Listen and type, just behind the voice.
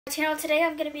Channel today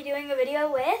I'm gonna be doing a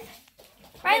video with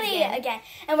Riley again,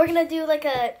 and we're gonna do like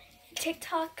a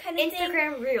TikTok kind of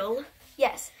Instagram thing. reel.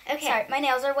 Yes. Okay. Sorry, my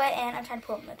nails are wet and I'm trying to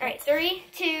pull them. All right, 3,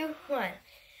 2, 1.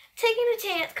 Taking a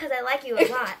chance because I like you a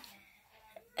lot.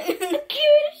 Give it a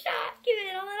shot. Give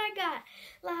it all that I got.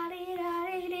 La di da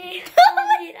di di.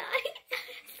 La di da.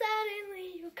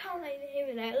 Suddenly you call my name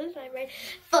and I lose my brain.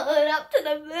 Foot up to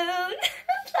the moon. La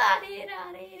di da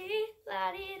di di.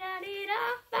 La di da di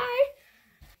da. Bye.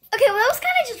 Okay, well that was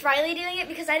kind of just Riley doing it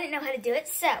because I didn't know how to do it.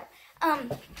 So, hi.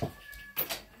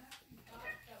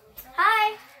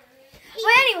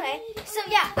 Well, anyway, so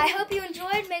yeah, I hope you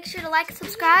enjoyed. Make sure to like and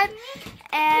subscribe,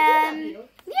 and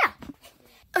yeah.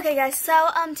 Okay, guys. So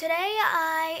today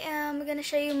I am gonna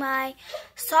show you my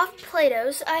soft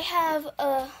Play-Dohs. I have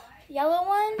a yellow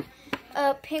one,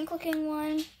 a pink-looking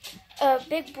one, a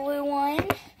big blue one,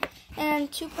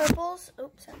 and 2 purples.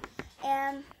 Oops,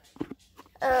 and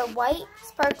a white,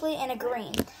 sparkly, and a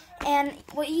green. And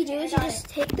what you do is you just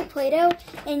take the Play-Doh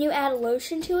and you add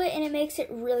lotion to it, and it makes it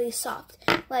really soft.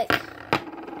 Like,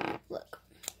 look.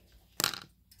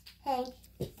 Hey.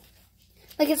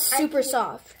 Like it's super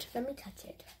soft. Let me touch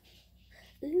it.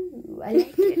 Ooh, I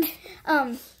like it.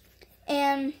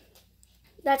 And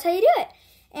that's how you do it.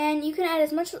 And you can add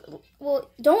as much, well,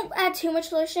 don't add too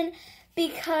much lotion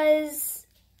because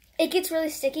it gets really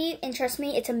sticky, and trust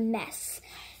me, it's a mess.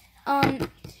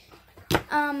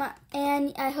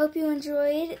 And I hope you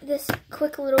enjoyed this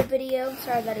quick little video.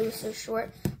 Sorry that it was so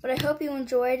short, but I hope you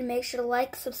enjoyed. Make sure to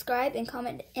like, subscribe, and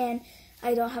comment. And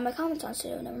I don't have my comments on,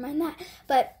 so never mind that.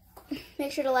 But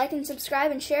make sure to like and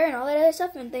subscribe and share and all that other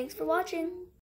stuff. And thanks for watching.